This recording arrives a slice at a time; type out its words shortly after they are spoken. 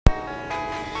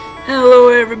Hello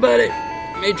everybody!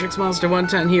 Matrix Monster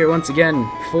 110 here once again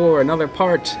for another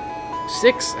part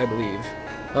 6, I believe,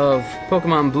 of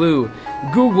Pokemon Blue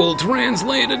Google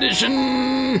Translate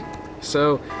Edition!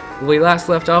 So, when we last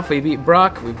left off, we beat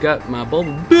Brock, we've got my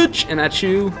Bulba bitch and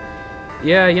Achu.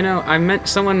 Yeah, you know,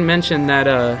 someone mentioned that,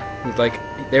 like,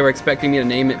 they were expecting me to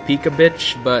name it Pika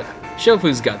Bitch, but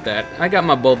Shofu's got that. I got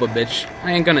my Bulba bitch.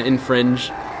 I ain't gonna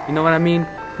infringe. You know what I mean?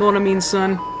 Know what I mean,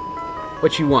 son?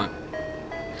 What you want?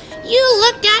 You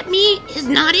looked at me, is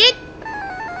not it?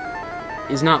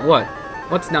 Is not what?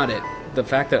 What's not it? The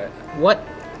fact that... What?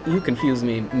 You confuse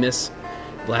me, miss.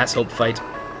 Last hope fight.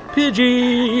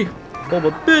 Pidgey!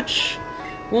 Bulba bitch!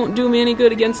 Won't do me any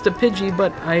good against a Pidgey,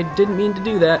 but I didn't mean to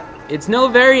do that. It's no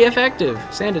very effective.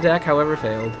 Sand attack, however,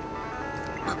 failed.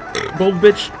 Bulba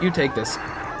bitch, you take this.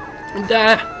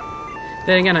 Then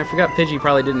again, I forgot Pidgey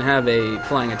probably didn't have a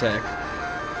flying attack.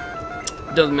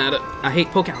 Doesn't matter. I hate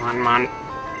Pokemon, man.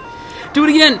 Do it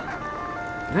again!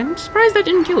 I'm surprised that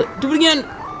didn't kill it. Do it again!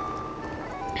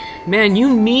 Man,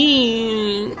 you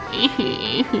mean...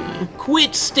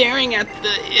 Quit staring at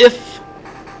the if.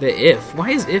 The if. Why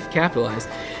is if capitalized?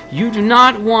 You do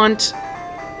not want...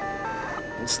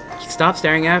 Stop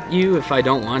staring at you if I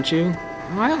don't want you.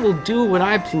 I will do what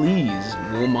I please,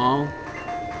 Woomal.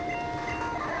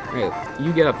 Alright,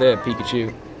 you get up there,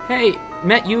 Pikachu. Hey,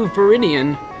 met you,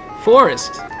 Viridian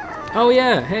Forest. Oh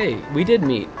yeah, hey, we did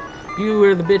meet. You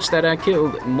were the bitch that I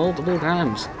killed multiple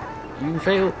times. You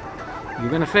failed.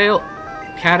 You're gonna fail.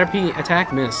 Caterpie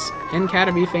attack miss. And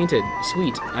Caterpie fainted.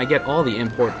 Sweet. I get all the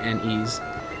import and ease.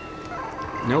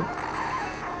 Nope.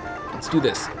 Let's do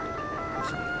this.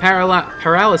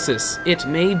 Paralysis. It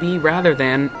may be rather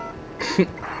than...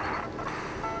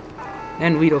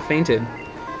 and Weedle fainted.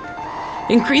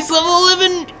 Increase level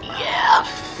 11! Yeah!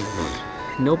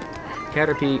 Nope.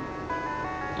 Caterpie.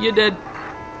 You're dead.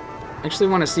 I actually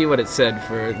want to see what it said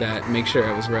for that, make sure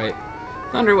I was right.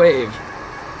 Thunder Wave.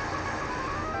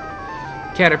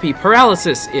 Caterpie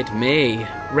paralysis, it may,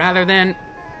 rather than...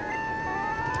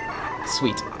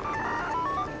 Sweet.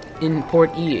 Import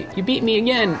E. You beat me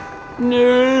again!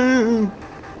 No!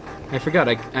 I forgot,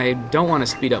 I don't want to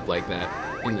speed up like that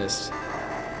in this.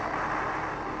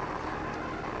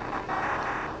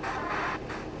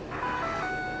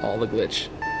 All the glitch.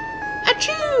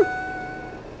 Achoo!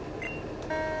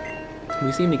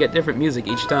 We seem to get different music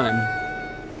each time.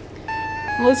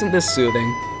 Well, isn't this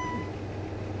soothing?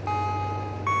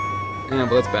 Yeah,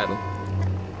 but let's battle.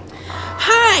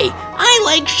 Hi! I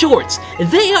like shorts.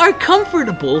 They are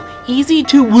comfortable, easy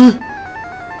to woo.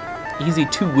 Easy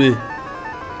to woo.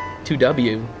 To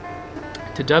W.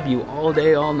 To W all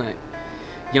day, all night.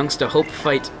 Youngster hope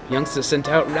fight. Youngster sent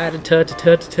out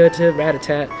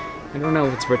rat-a-tat-tat-tat-tat-rat-a-tat. I don't know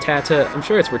if it's Rattata. I'm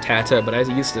sure it's Rattata, but I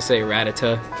used to say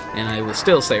Rattata, and I will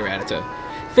still say Rattata.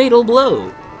 Fatal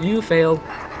blow. You failed.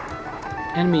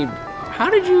 Enemy. How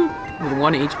did you... With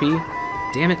 1 HP?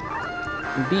 Damn it.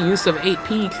 Be use of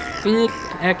 8P.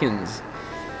 Ekans.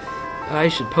 I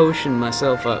should potion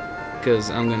myself up, because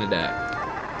I'm gonna die.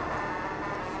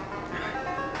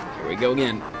 Here we go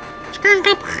again.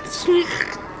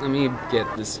 Let me get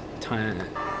this time.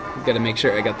 Gotta make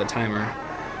sure I got the timer.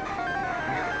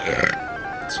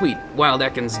 Sweet. Wild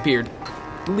Ekans beard.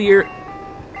 Leer.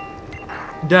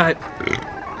 Die.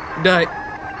 Die.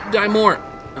 Die more.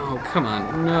 Oh, come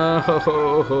on. No.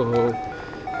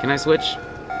 Can I switch?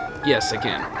 Yes, I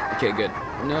can. Okay, good.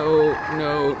 No,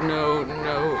 no, no,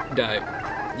 no. Die.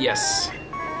 Yes.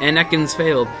 And Ekans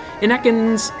failed. And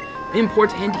Ekans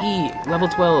import and E. Level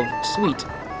 12. Sweet.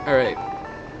 Alright.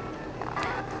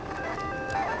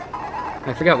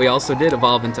 I forgot we also did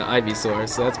evolve into Ivysaur,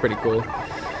 so that's pretty cool.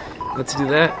 Let's do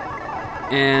that,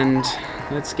 and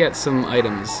let's get some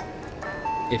items,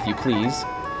 if you please.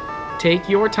 Take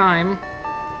your time.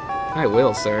 I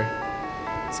will, sir.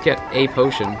 Let's get a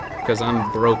potion, because I'm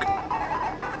broke.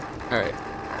 Alright.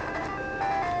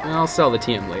 I'll sell the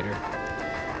TM later.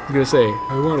 I'm gonna say,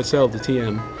 I want to sell the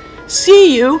TM.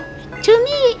 See you! To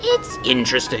me, it's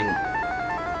interesting.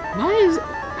 Why is...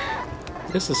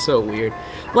 This is so weird.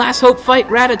 Last hope fight,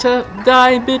 Rattata.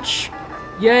 Die, bitch.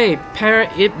 Yay,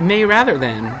 it may rather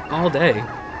than all day.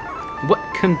 What?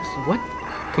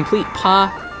 Complete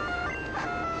pa?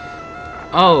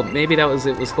 Oh, maybe that was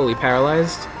it was fully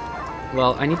paralyzed.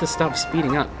 Well, I need to stop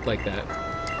speeding up like that.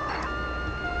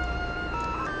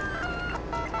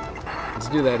 Let's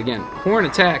do that again. Horn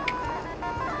attack.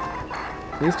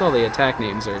 At least all the attack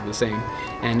names are the same.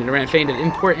 And it ran fainted.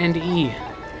 Import and E.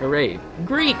 Hooray!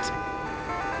 Great.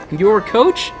 Your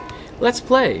coach? Let's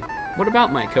play. What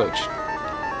about my coach?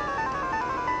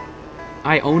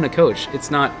 I own a coach.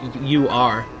 It's not you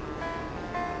are.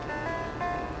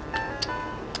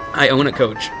 I own a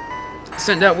coach.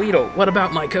 Send out Weedle. What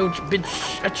about my coach, bitch?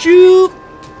 Achoo!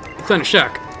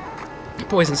 Thundershock.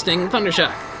 Poison Sting.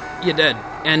 Thundershock. You're dead.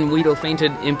 And Weedle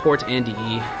fainted. Import Andy.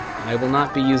 I will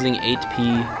not be using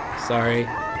 8P. Sorry.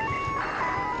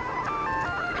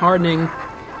 Hardening.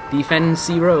 Defend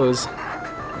C Rose.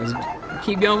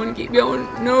 Keep going. Keep going.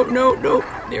 No, no, no.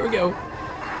 There we go.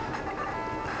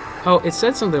 Oh, it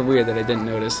said something weird that I didn't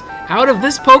notice. Out of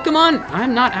this Pokemon?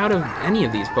 I'm not out of any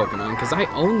of these Pokemon, because I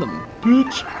own them.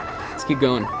 Bitch. Let's keep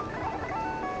going.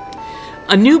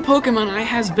 A new Pokemon I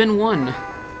has been won.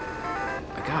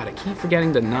 Oh, God, I keep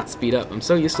forgetting to not speed up. I'm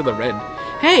so used to the red.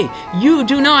 Hey, you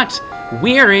do not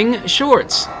wearing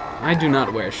shorts. I do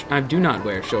not wear shorts. I do not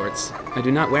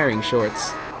wearing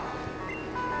shorts.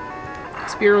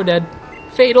 Spearow dead.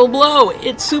 Fatal blow.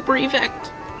 It's super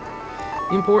effect.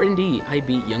 Important D. I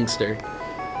beat youngster.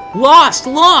 Lost.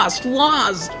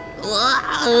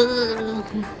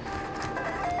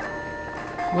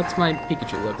 What's my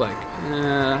Pikachu look like?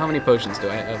 How many potions do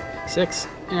I have? 6?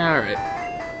 Yeah, alright.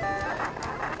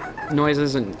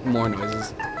 Noises and more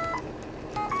noises.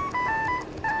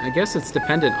 I guess it's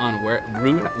dependent on what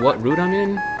route I'm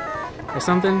in, or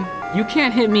something. You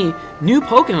can't hit me. New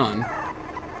Pokemon.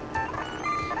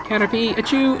 Caterpie,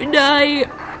 achoo, die!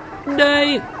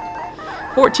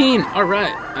 14,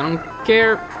 alright, I don't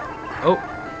care.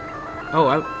 Oh,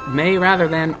 I may rather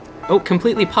than,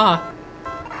 completely paw.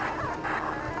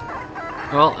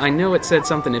 Well, I know it said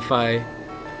something if I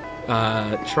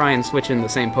try and switch in the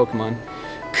same Pokemon.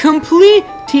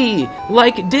 Complete-y,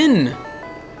 like Din.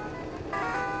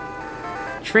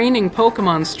 Training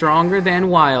Pokemon stronger than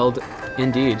wild.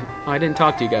 Indeed. Oh, I didn't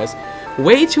talk to you guys.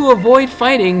 Way to avoid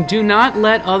fighting, do not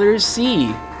let others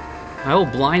see. I will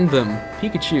blind them.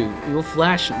 Pikachu, you will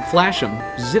flash them.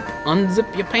 Zip,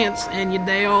 unzip your pants, and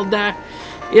they all die.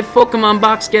 If Pokemon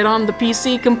box get on the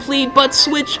PC, complete, but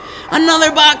switch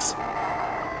another box.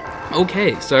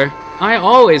 Okay, sir. I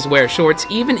always wear shorts,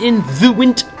 even in the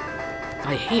winter.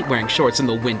 I hate wearing shorts in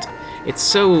the winter. It's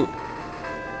so...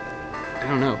 I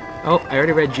don't know. Oh, I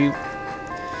already read you.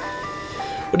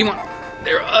 What do you want?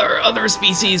 There are other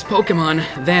species Pokemon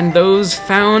than those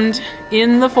found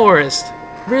in the forest.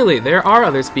 Really, there are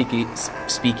other species.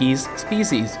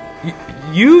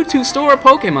 You to store a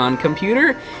Pokemon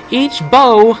computer, each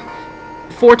bow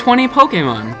for 20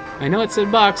 Pokemon. I know it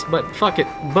said box, but fuck it.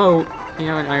 Bow. You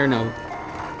know, I don't know.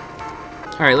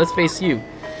 Alright, let's face you.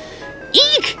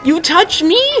 Eek! You touch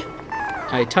me?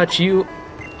 I touch you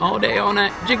all day, all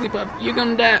night. Jigglypuff, you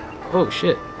gonna die. Oh,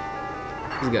 shit.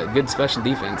 He's got good special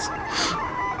defense.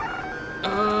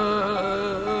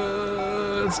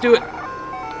 Let's do it.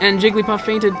 And Jigglypuff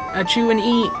fainted. Achoo and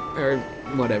E. Or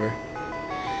whatever.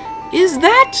 Is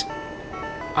that?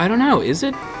 I don't know. Is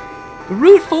it?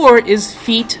 Route 4 is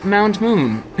Feet Mount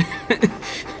Moon.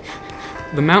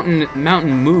 The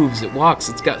mountain moves. It walks.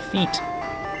 It's got feet.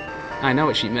 I know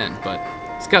what she meant, but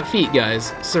it's got feet,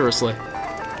 guys. Seriously.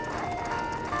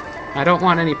 I don't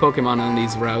want any Pokemon on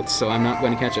these routes, so I'm not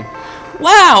going to catch them.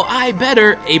 Wow, I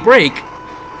better a break.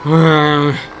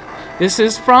 This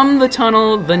is from the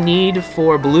tunnel, the need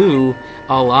for blue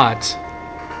a lot.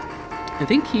 I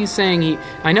think he's saying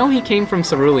I know he came from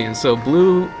Cerulean, so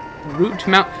blue, Route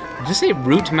Mount... Did you say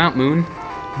Route Mount Moon?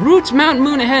 Route Mount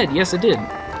Moon ahead. Yes, it did.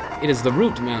 It is the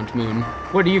Route Mount Moon.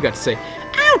 What do you got to say?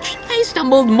 Ouch! I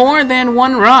stumbled more than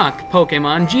one rock,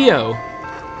 Pokemon Geo.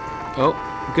 Oh,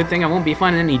 good thing I won't be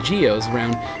finding any Geos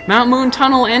around. Mount Moon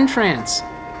Tunnel entrance.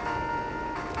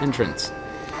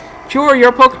 Cure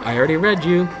your I already read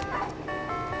you.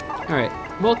 Alright,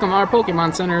 welcome our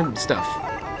Pokemon Center stuff.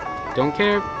 Don't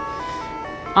care.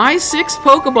 I-6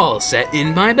 Pokeball set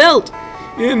in my belt.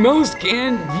 And most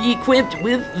can be equipped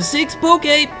with 6 Poke.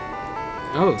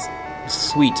 Oh,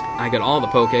 sweet. I got all the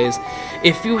Pokés.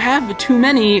 If you have too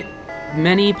many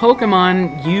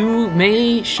Pokemon,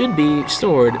 you should be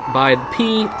stored by the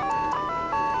P.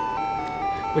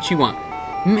 What you want?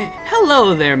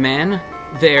 Hello there, man.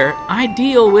 There, I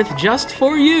deal with just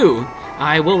for you.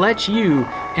 I will let you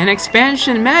an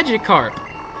expansion Magikarp.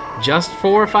 Just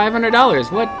for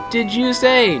 $500. What did you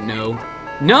say? No.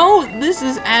 No, this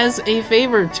is as a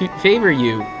favor to favor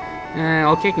you.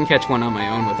 I'll kick and catch one on my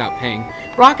own without paying.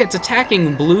 Rockets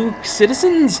attacking blue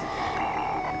citizens?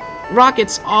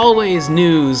 Rockets always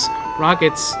news.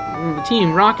 Rockets,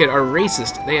 Team Rocket are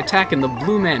racist. They attack in the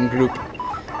Blue Man group.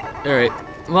 Alright,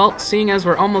 well, seeing as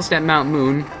we're almost at Mount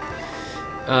Moon,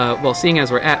 seeing as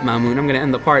we're at Mount Moon, I'm going to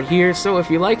end the part here. So if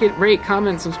you like it, rate,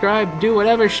 comment, subscribe, do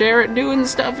whatever, share it, doing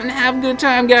stuff, and have a good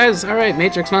time, guys. Alright,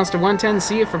 Matrix Monster 110,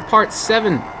 see you for part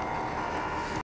 7.